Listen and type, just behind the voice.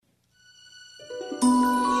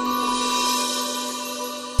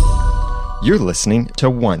You're listening to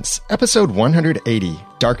Once, episode 180,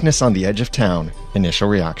 Darkness on the Edge of Town, Initial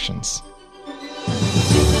Reactions.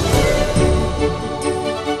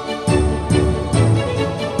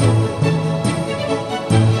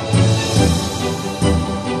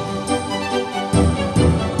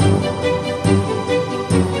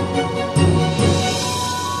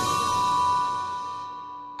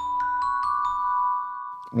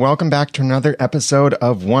 Welcome back to another episode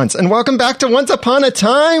of Once, and welcome back to Once Upon a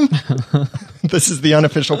Time. This is the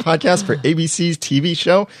unofficial podcast for ABC's TV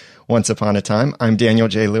show, Once Upon a Time. I'm Daniel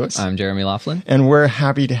J. Lewis. I'm Jeremy Laughlin. And we're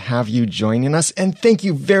happy to have you joining us. And thank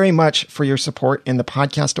you very much for your support in the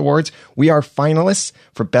Podcast Awards. We are finalists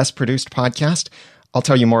for Best Produced Podcast. I'll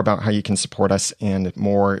tell you more about how you can support us and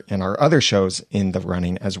more in our other shows in the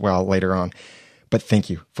running as well later on. But thank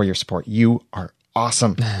you for your support. You are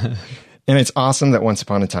awesome. And it's awesome that Once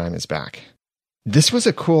Upon a Time is back. This was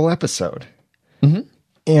a cool episode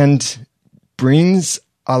and brings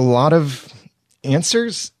a lot of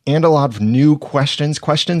answers and a lot of new questions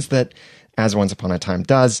that, as Once Upon a Time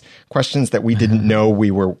does, questions that we didn't know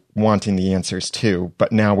we were wanting the answers to,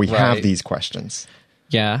 but now we have these questions.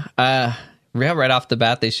 Yeah. Right off the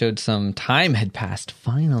bat, they showed some time had passed.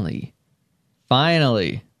 Finally.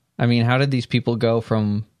 I mean, how did these people go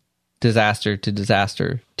from disaster to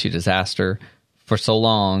disaster to disaster for so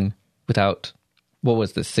long without, what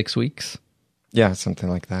was this, 6 weeks? Yeah, something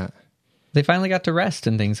like that. They finally got to rest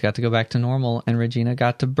and things got to go back to normal, and Regina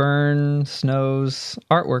got to burn Snow's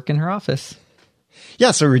artwork in her office. Yeah,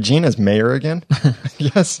 so Regina's mayor again.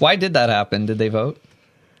 Yes. Why did that happen? Did they vote?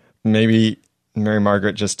 Maybe Mary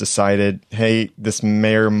Margaret just decided, hey, this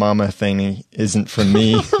mayor mama thingy isn't for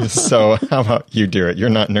me, so how about you do it? You're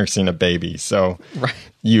not nursing a baby, so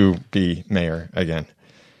you be mayor again.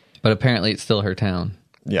 But apparently it's still her town.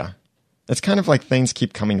 Yeah. It's kind of like things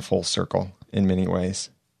keep coming full circle in many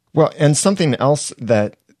ways. Well, and something else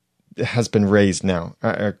that has been raised now,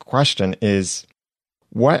 a question is,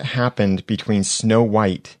 what happened between Snow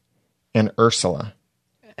White and Ursula?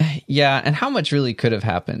 Yeah, and how much really could have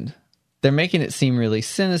happened? They're making it seem really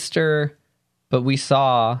sinister, but we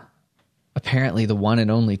saw apparently the one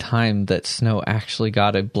and only time that Snow actually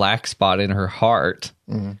got a black spot in her heart.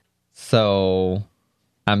 Mm-hmm. So,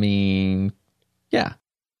 I mean, yeah,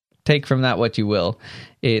 take from that what you will.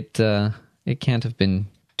 It can't have been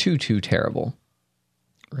too terrible.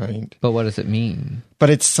 Right. But what does it mean?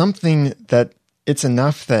 But it's something that it's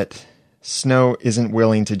enough that Snow isn't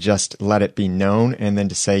willing to just let it be known and then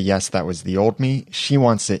to say, yes, that was the old me. She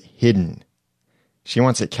wants it hidden. She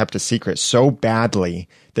wants it kept a secret so badly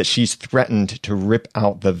that she's threatened to rip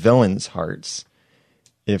out the villains' hearts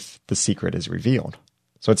if the secret is revealed.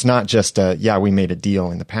 So it's not just we made a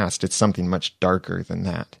deal in the past. It's something much darker than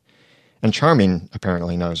that. And Charming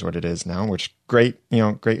apparently knows what it is now, which great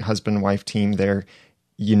husband-wife team there.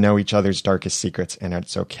 You know each other's darkest secrets, and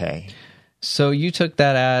it's okay. So you took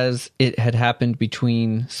that as it had happened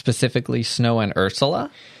between specifically Snow and Ursula?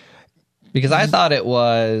 Because I thought it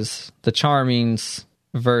was the Charmings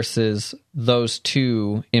versus those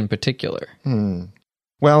two in particular.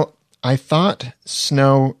 Well, I thought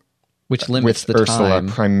Snow which limits with the Ursula time.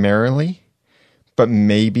 Primarily, but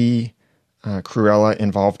maybe Cruella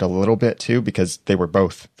involved a little bit too because they were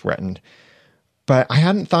both threatened. But I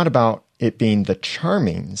hadn't thought about it being the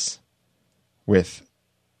Charmings with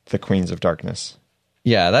the Queens of Darkness.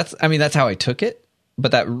 Yeah, that's how I took it,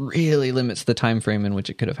 but that really limits the time frame in which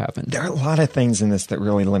it could have happened. There are a lot of things in this that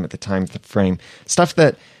really limit the time frame. Stuff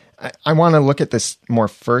that I want to look at this more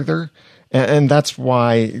further, and that's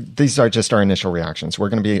why these are just our initial reactions. We're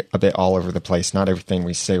going to be a bit all over the place. Not everything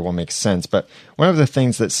we say will make sense, but one of the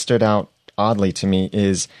things that stood out oddly to me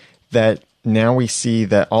is that now we see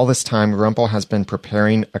that all this time Rumpel has been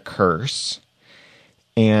preparing a curse.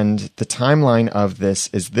 And the timeline of this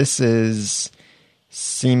is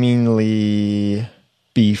seemingly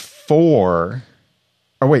before...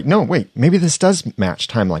 maybe this does match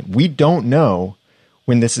timeline. We don't know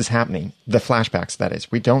when this is happening. The flashbacks, that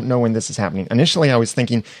is. We don't know when this is happening. Initially, I was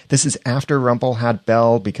thinking this is after Rumpel had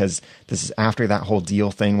Belle because this is after that whole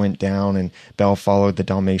deal thing went down and Belle followed the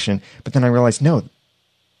Dalmatian. But then I realized, no,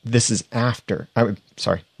 this is after.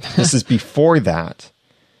 This is before that.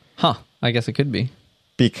 Huh. I guess it could be.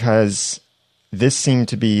 Because this seemed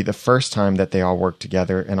to be the first time that they all worked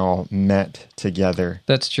together and all met together.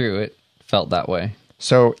 That's true. It felt that way.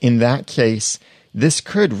 So in that case, this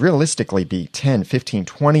could realistically be 10, 15,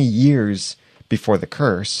 20 years before the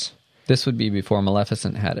curse. This would be before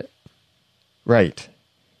Maleficent had it. Right.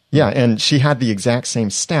 Yeah, and she had the exact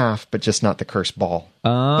same staff, but just not the curse ball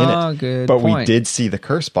in it. Good But point. we did see the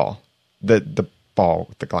curse ball, the ball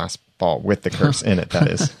with the glass ball with the curse in it, that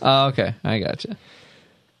is. Oh, okay. I gotcha.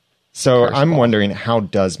 So Curse I'm ball. wondering, how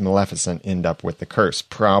does Maleficent end up with the curse?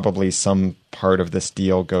 Probably some part of this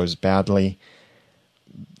deal goes badly.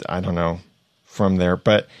 I don't know from there,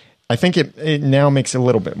 but I think it now makes a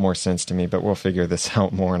little bit more sense to me, but we'll figure this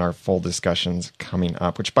out more in our full discussions coming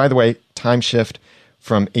up, which, by the way, time shift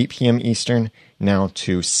from 8 p.m. Eastern now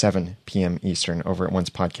to 7 p.m. Eastern over at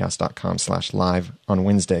oncepodcast.com/live on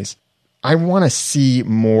Wednesdays. I want to see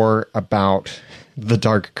more about the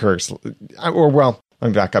Dark Curse. Let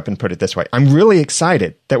me back up and put it this way. I'm really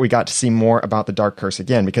excited that we got to see more about the Dark Curse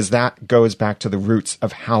again, because that goes back to the roots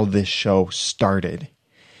of how this show started.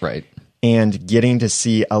 Right. And getting to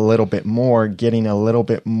see a little bit more, getting a little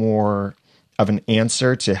bit more of an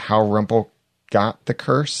answer to how Rumple got the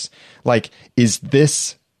curse. Like, is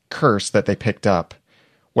this curse that they picked up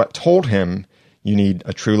what told him you need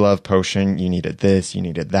a true love potion, you needed this, you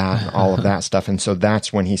needed that, and all of that stuff? And so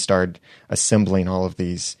that's when he started assembling all of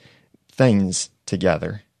these things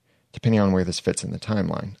together, depending on where this fits in the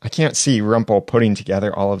timeline. I can't see Rumple putting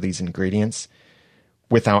together all of these ingredients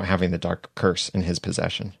without having the Dark Curse in his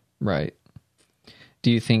possession. Right.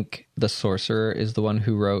 Do you think the sorcerer is the one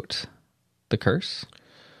who wrote the curse?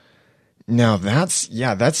 Now that's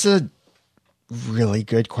a really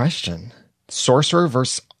good question. Sorcerer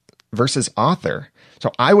versus author.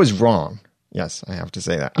 So I was wrong. Yes, I have to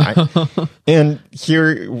say that. And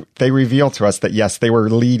here they reveal to us that, yes, they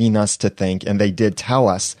were leading us to think, and they did tell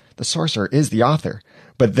us the sorcerer is the author.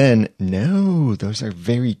 But then, no, those are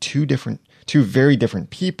two very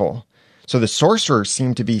different people. So the sorcerer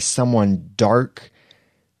seemed to be someone dark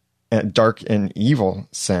and evil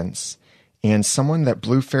sense, and someone that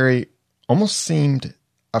Blue Fairy almost seemed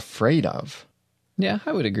afraid of. Yeah,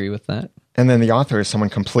 I would agree with that. And then the author is someone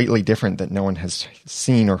completely different that no one has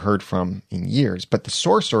seen or heard from in years. But the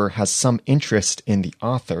sorcerer has some interest in the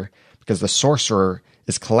author because the sorcerer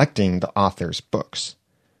is collecting the author's books.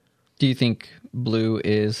 Do you think Blue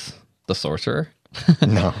is the sorcerer?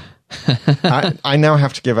 No. I now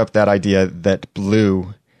have to give up that idea that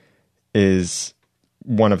Blue is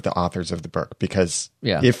one of the authors of the book, because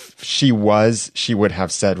if she was, she would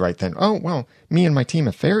have said right then, oh, well, me and my team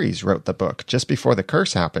of fairies wrote the book just before the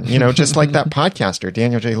curse happened. You know, just like that podcaster,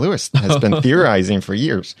 Daniel J. Lewis, has been theorizing for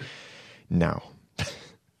years. No.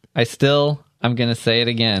 I'm going to say it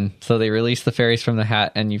again. So they released the fairies from the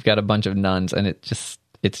hat, and you've got a bunch of nuns, and it's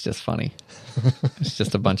just funny. It's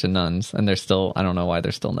just a bunch of nuns, and I don't know why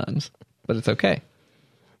they're still nuns, but it's okay.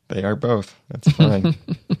 They are both. That's fine.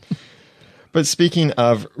 But speaking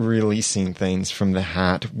of releasing things from the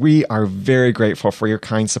hat, we are very grateful for your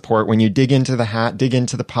kind support. When you dig into the hat, dig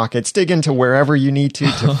into the pockets, dig into wherever you need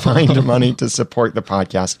to find money to support the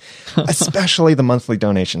podcast, especially the monthly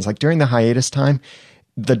donations. Like during the hiatus time,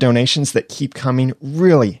 the donations that keep coming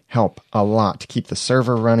really help a lot to keep the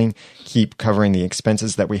server running, keep covering the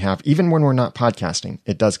expenses that we have. Even when we're not podcasting,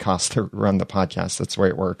 it does cost to run the podcast. That's the way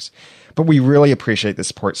it works. But we really appreciate the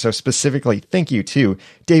support. So specifically, thank you to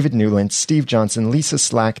David Newland, Steve Johnson, Lisa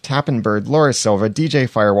Slack, Tappin Bird, Laura Silva, DJ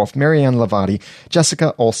Firewolf, Marianne Lavati,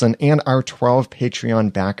 Jessica Olson, and our 12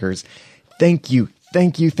 Patreon backers. Thank you.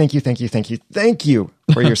 Thank you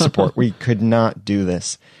for your support. We could not do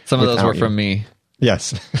this. Some of those were from me.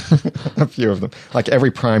 Yes, a few of them. Like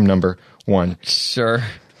every prime number, one. Sure.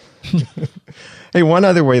 Hey, one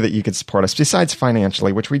other way that you could support us, besides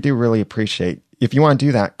financially, which we do really appreciate, if you want to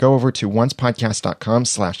do that, go over to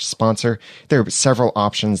oncepodcast.com/sponsor. There are several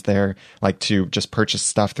options there, like to just purchase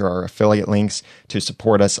stuff through our affiliate links, to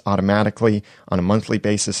support us automatically on a monthly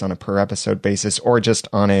basis, on a per episode basis, or just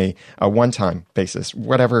on a one-time basis.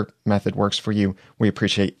 Whatever method works for you, we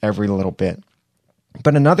appreciate every little bit.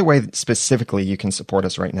 But another way that specifically you can support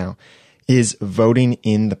us right now is voting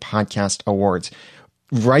in the podcast awards.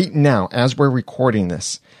 Right now, as we're recording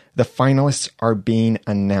this, the finalists are being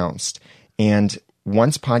announced. And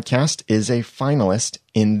Once Podcast is a finalist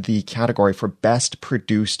in the category for Best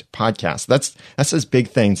Produced Podcast. That says big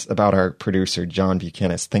things about our producer, John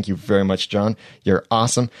Buchanan. Thank you very much, John. You're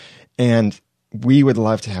awesome. And we would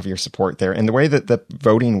love to have your support there. And the way that the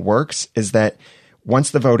voting works is that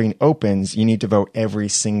once the voting opens, you need to vote every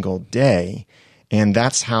single day. And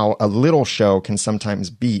that's how a little show can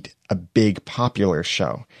sometimes beat a big popular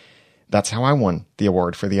show. That's how I won the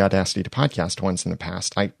award for the Audacity to Podcast once in the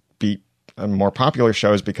past. I beat more popular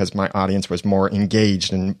shows because my audience was more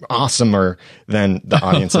engaged and awesomer than the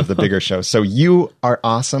audience of the bigger shows. So you are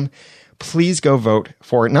awesome. Please go vote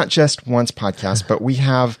for not just Once Podcast, but we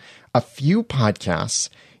have a few podcasts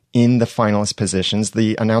in the finalist positions.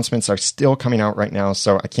 The announcements are still coming out right now,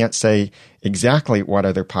 so I can't say exactly what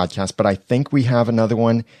other podcasts, but I think we have another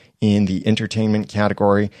one in the entertainment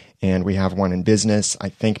category, and we have one in business. I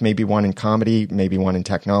think maybe one in comedy, maybe one in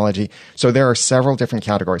technology. So there are several different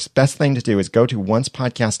categories. Best thing to do is go to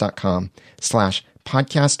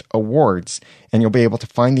oncepodcast.com/podcast awards, and you'll be able to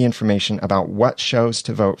find the information about what shows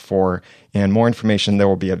to vote for and more information. There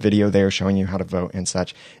will be a video there showing you how to vote and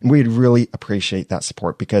such. And we'd really appreciate that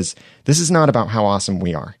support, because this is not about how awesome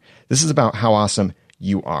we are. This is about how awesome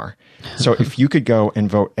you are. So if you could go and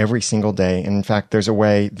vote every single day, and in fact, there's a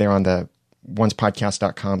way there on the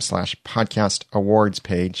oncepodcast.com/podcast awards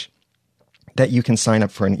page that you can sign up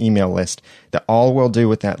for an email list, that all we'll do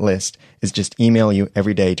with that list is just email you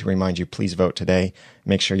every day to remind you, please vote today.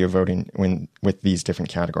 Make sure you're voting with these different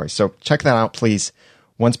categories. So check that out, please.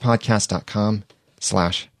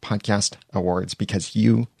 oncepodcast.com/podcast awards, because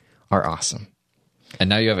you are awesome. And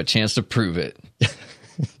now you have a chance to prove it.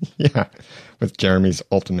 Yeah, with Jeremy's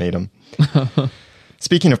ultimatum.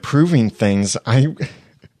 Speaking of proving things, I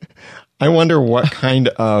wonder what kind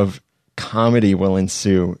of comedy will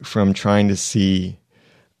ensue from trying to see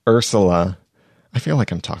Ursula. I feel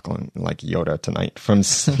like I'm talking like Yoda tonight. From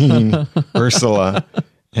seeing Ursula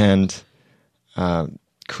and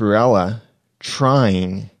Cruella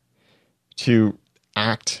trying to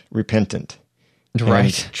act repentant.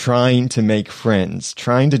 Right. And trying to make friends,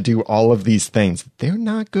 trying to do all of these things they're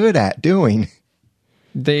not good at doing.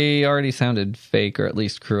 They already sounded fake, or at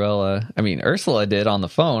least Cruella. I mean, Ursula did on the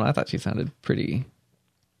phone. I thought she sounded pretty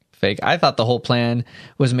fake. I thought the whole plan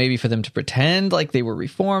was maybe for them to pretend like they were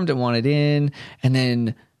reformed and wanted in, and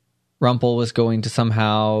then Rumpel was going to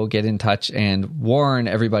somehow get in touch and warn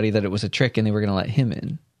everybody that it was a trick and they were going to let him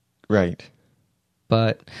in. Right.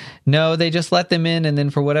 But no, they just let them in, and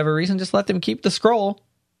then for whatever reason, just let them keep the scroll.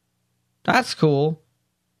 That's cool.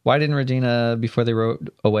 Why didn't Regina, before they rode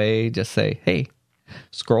away, just say, hey,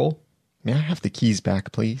 scroll? May I have the keys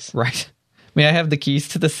back, please? Right. May I have the keys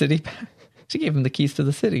to the city back? She gave him the keys to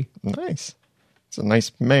the city. Nice. It's a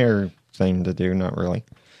nice mayor thing to do, not really.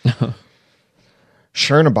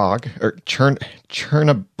 Chernabog, or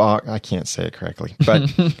Chernabog, I can't say it correctly, but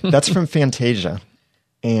that's from Fantasia.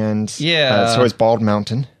 And so is Bald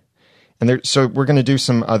Mountain. And so we're going to do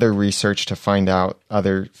some other research to find out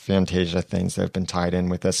other Fantasia things that have been tied in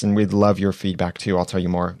with this. And we'd love your feedback too. I'll tell you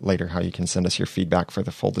more later how you can send us your feedback for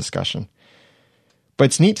the full discussion. But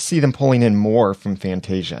it's neat to see them pulling in more from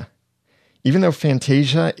Fantasia. Even though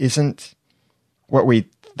Fantasia isn't what we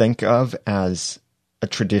think of as a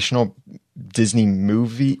traditional Disney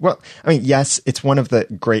movie. Well, I mean, yes, it's one of the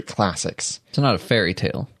great classics. It's not a fairy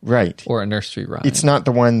tale. Right. Or a nursery rhyme. It's not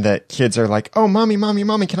the one that kids are like, oh, mommy,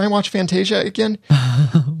 can I watch Fantasia again?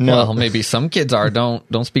 No. Well, maybe some kids are.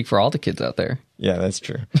 Don't speak for all the kids out there. Yeah, that's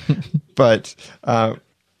true. But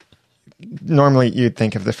normally you'd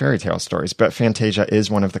think of the fairy tale stories, but Fantasia is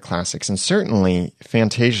one of the classics. And certainly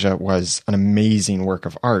Fantasia was an amazing work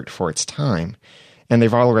of art for its time. And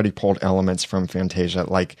they've already pulled elements from Fantasia,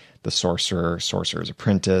 like the Sorcerer's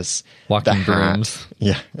Apprentice, Walking the Hat. Brooms.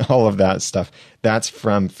 Yeah, all of that stuff. That's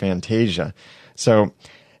from Fantasia. So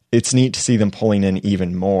it's neat to see them pulling in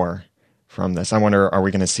even more from this. I wonder, are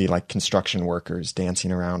we going to see like construction workers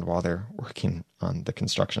dancing around while they're working on the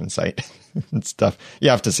construction site and stuff? You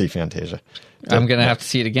have to see Fantasia. I'm going to have to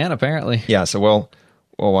see it again, apparently. Yeah, so we'll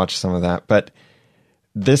watch some of that. But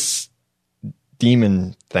this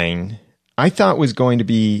demon thing, I thought was going to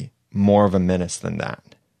be more of a menace than that.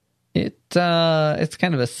 It's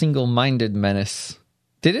kind of a single-minded menace.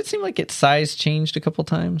 Did it seem like its size changed a couple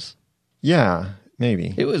times? Yeah,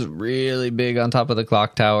 maybe. It was really big on top of the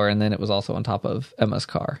clock tower, and then it was also on top of Emma's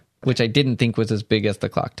car, which I didn't think was as big as the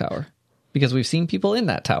clock tower, because we've seen people in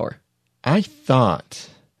that tower. I thought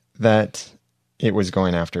that it was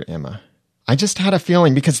going after Emma. I just had a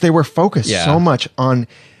feeling, because they were focused so much on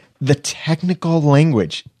the technical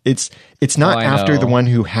language. It's not after the one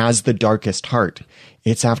who has the darkest heart.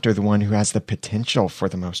 It's after the one who has the potential for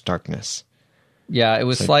the most darkness. Yeah, it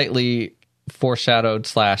was slightly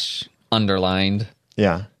foreshadowed / underlined.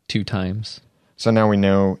 Yeah. 2 times. So now we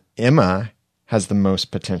know Emma has the most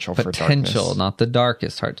potential for darkness. Potential, not the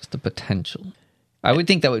darkest heart, just the potential. I would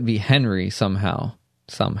think that would be Henry somehow.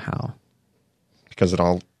 Because it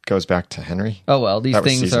all goes back to Henry. Oh well, these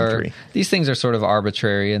things are sort of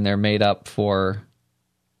arbitrary, and they're made up for,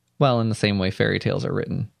 well, in the same way fairy tales are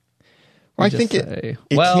written. Well, I think it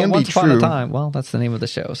can once be upon true. a time. Well, that's the name of the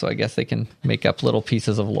show, so I guess they can make up little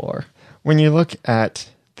pieces of lore. When you look at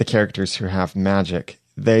the characters who have magic,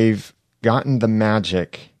 they've gotten the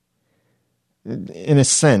magic, in a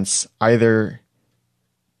sense, either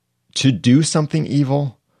to do something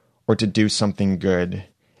evil or to do something good.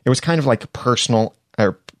 It was kind of like a personal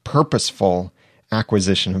or purposeful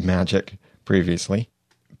acquisition of magic previously.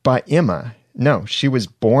 But Emma, no, she was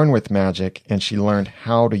born with magic and she learned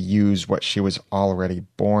how to use what she was already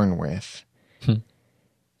born with.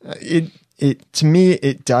 To me,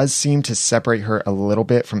 it does seem to separate her a little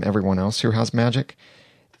bit from everyone else who has magic.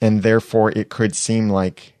 And therefore, it could seem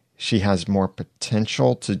like she has more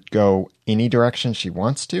potential to go any direction she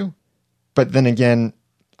wants to. But then again,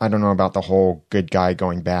 I don't know about the whole good guy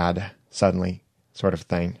going bad suddenly sort of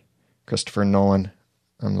thing. Christopher Nolan,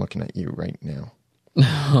 I'm looking at you right now.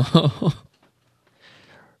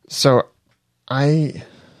 So I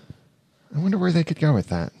wonder where they could go with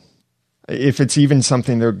that. If it's even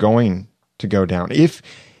something they're going to go down. If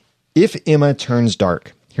Emma turns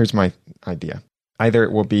dark, here's my idea. Either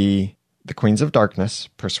it will be the Queens of Darkness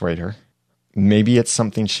persuade her. Maybe it's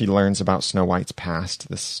something she learns about Snow White's past,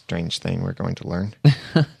 this strange thing we're going to learn.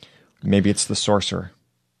 Maybe it's the sorcerer.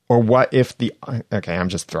 Or what if okay, I'm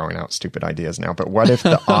just throwing out stupid ideas now, but what if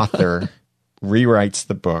the author rewrites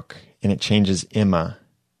the book and it changes Emma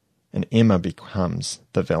and Emma becomes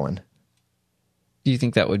the villain? Do you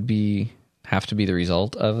think that would have to be the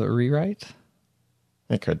result of a rewrite?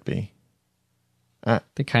 It could be.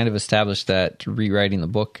 They kind of established that rewriting the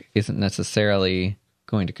book isn't necessarily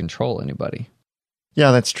going to control anybody.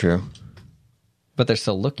 Yeah, that's true. But they're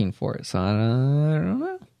still looking for it, so I don't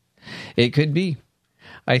know. It could be.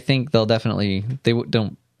 I think they'll definitely, they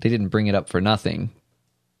didn't bring it up for nothing.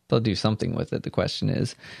 They'll do something with it. The question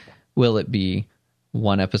is, will it be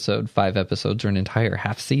 1 episode, 5 episodes, or an entire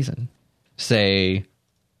half season? Say,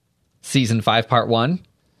 season 5, part 1?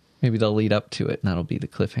 Maybe they'll lead up to it, and that'll be the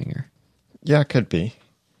cliffhanger. Yeah, it could be.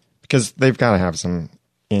 Because they've got to have some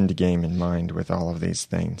end game in mind with all of these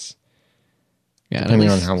things. Yeah, depending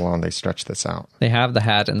on how long they stretch this out. They have the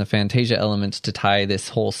hat and the Fantasia elements to tie this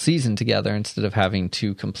whole season together instead of having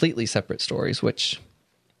 2 completely separate stories, which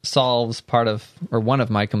solves one of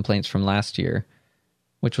my complaints from last year,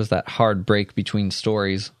 which was that hard break between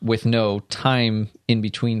stories with no time in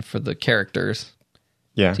between for the characters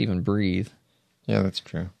to even breathe. Yeah, that's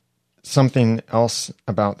true. Something else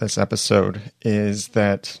about this episode is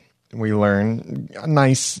that we learn a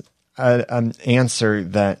nice an answer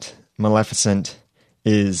that Maleficent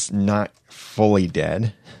is not fully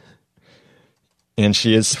dead. And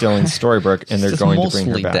she is still in Storybrooke, and they're going to bring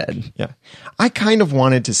her back. Dead. Yeah. I kind of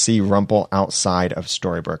wanted to see Rumple outside of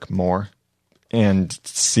Storybrooke more and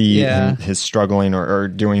see his struggling or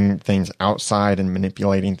doing things outside and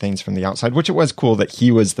manipulating things from the outside, which it was cool that he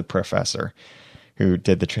was the professor who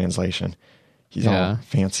did the translation. He's all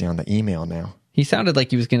fancy on the email now. He sounded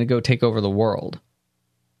like he was going to go take over the world.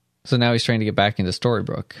 So now he's trying to get back into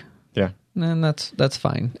Storybrooke. Yeah. And that's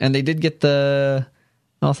fine. And they did get the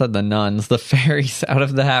nuns, the fairies out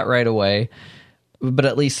of the hat right away. But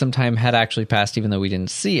at least some time had actually passed, even though we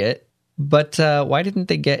didn't see it. But why didn't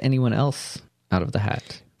they get anyone else out of the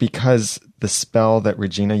hat? Because the spell that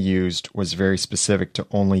Regina used was very specific to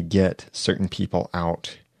only get certain people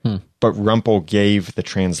out. But Rumple gave the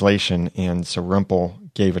translation, and so Rumple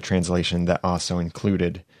gave a translation that also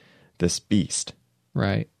included this beast.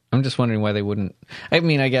 Right. I'm just wondering why they wouldn't. I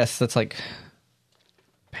mean, I guess that's like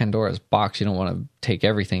Pandora's box. You don't want to take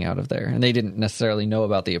everything out of there. And they didn't necessarily know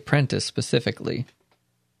about the apprentice specifically.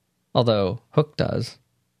 Although Hook does.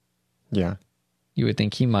 Yeah. You would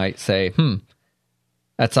think he might say,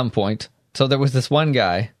 at some point. So there was this one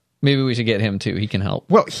guy. Maybe we should get him too. He can help.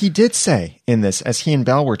 Well, he did say in this, as he and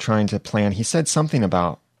Belle were trying to plan, he said something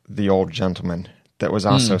about the old gentleman that was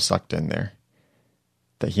also sucked in there.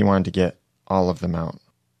 That he wanted to get all of them out.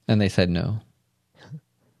 And they said no.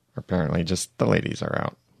 Apparently just the ladies are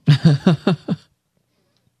out.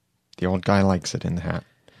 The old guy likes it in the hat.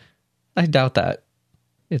 I doubt that.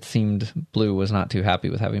 It seemed Blue was not too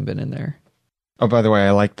happy with having been in there. Oh, by the way,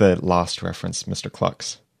 I like the Lost reference, Mr.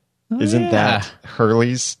 Clucks. Isn't that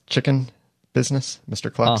Hurley's chicken business,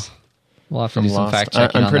 Mr. Clucks? Oh, we'll have to do some fact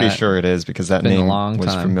checking. I'm pretty sure it is because that name was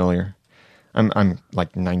time. Familiar. I'm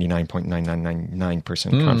like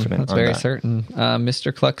 99.9999% confident. That's very certain.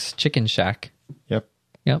 Mr. Cluck's Chicken Shack. Yep.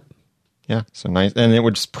 Yeah, so nice. And it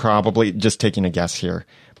was probably, just taking a guess here,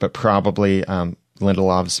 but probably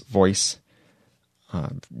Lindelof's voice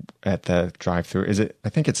at the drive-thru. I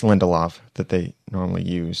think it's Lindelof that they normally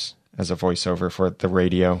use as a voiceover for the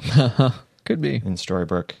radio. Could be. In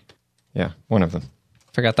Storybrooke. Yeah, one of them.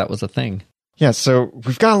 Forgot that was a thing. Yeah, so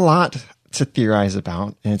we've got a lot to theorize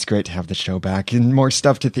about, and it's great to have the show back and more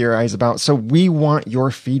stuff to theorize about. So we want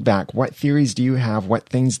your feedback. What theories do you have? What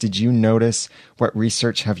things did you notice? What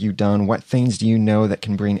research have you done? What things do you know that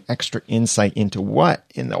can bring extra insight into what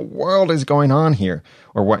in the world is going on here,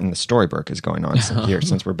 or what in the Storybrooke is going on here,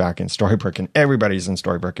 since we're back in Storybrooke and everybody's in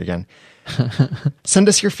Storybrooke again. Send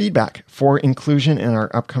us your feedback for inclusion in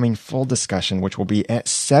our upcoming full discussion, which will be at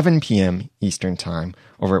 7 p.m. Eastern Time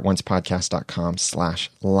over at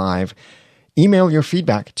oncepodcast.com/live. Email your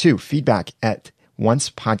feedback to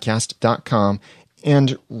feedback@oncepodcast.com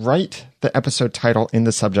and write the episode title in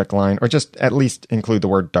the subject line, or just at least include the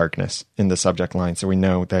word darkness in the subject line so we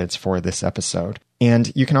know that it's for this episode.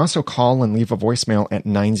 And you can also call and leave a voicemail at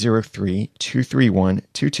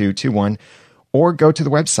 903-231-2221, or go to the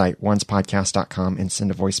website, oncepodcast.com, and send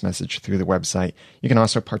a voice message through the website. You can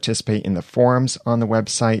also participate in the forums on the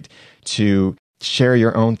website to share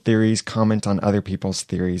your own theories, comment on other people's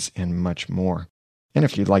theories, and much more. And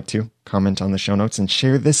if you'd like to, comment on the show notes and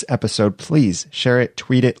share this episode, please. Share it,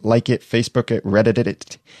 tweet it, like it, Facebook it, Reddit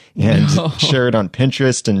it, and share it on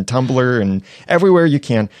Pinterest and Tumblr and everywhere you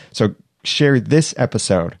can. So share this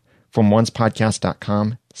episode from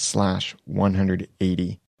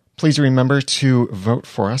oncepodcast.com/180. Please remember to vote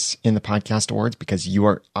for us in the podcast awards, because you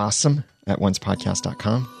are awesome, at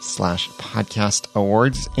oncepodcast.com/podcast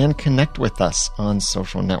awards, and connect with us on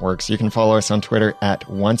social networks. You can follow us on Twitter at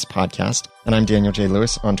oncepodcast, and I'm Daniel J.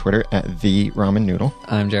 Lewis on Twitter at the Ramen Noodle.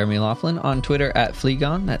 I'm Jeremy Laughlin on Twitter at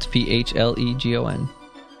Phlegon. That's PHLEGON.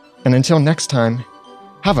 And until next time,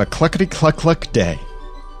 have a cluckety-cluck-cluck day.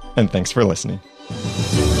 And thanks for listening.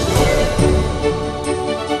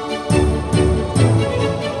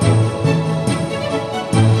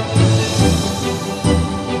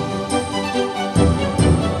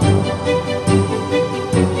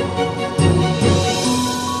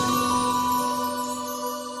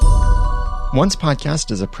 Once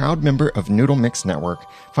Podcast is a proud member of Noodle Mix Network.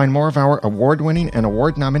 Find more of our award-winning and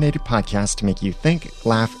award-nominated podcasts to make you think,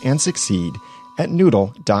 laugh, and succeed at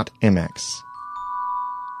noodle.mx.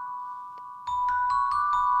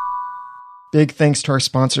 Big thanks to our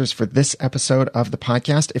sponsors for this episode of the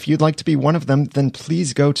podcast. If you'd like to be one of them, then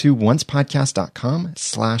please go to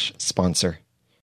oncepodcast.com/sponsor.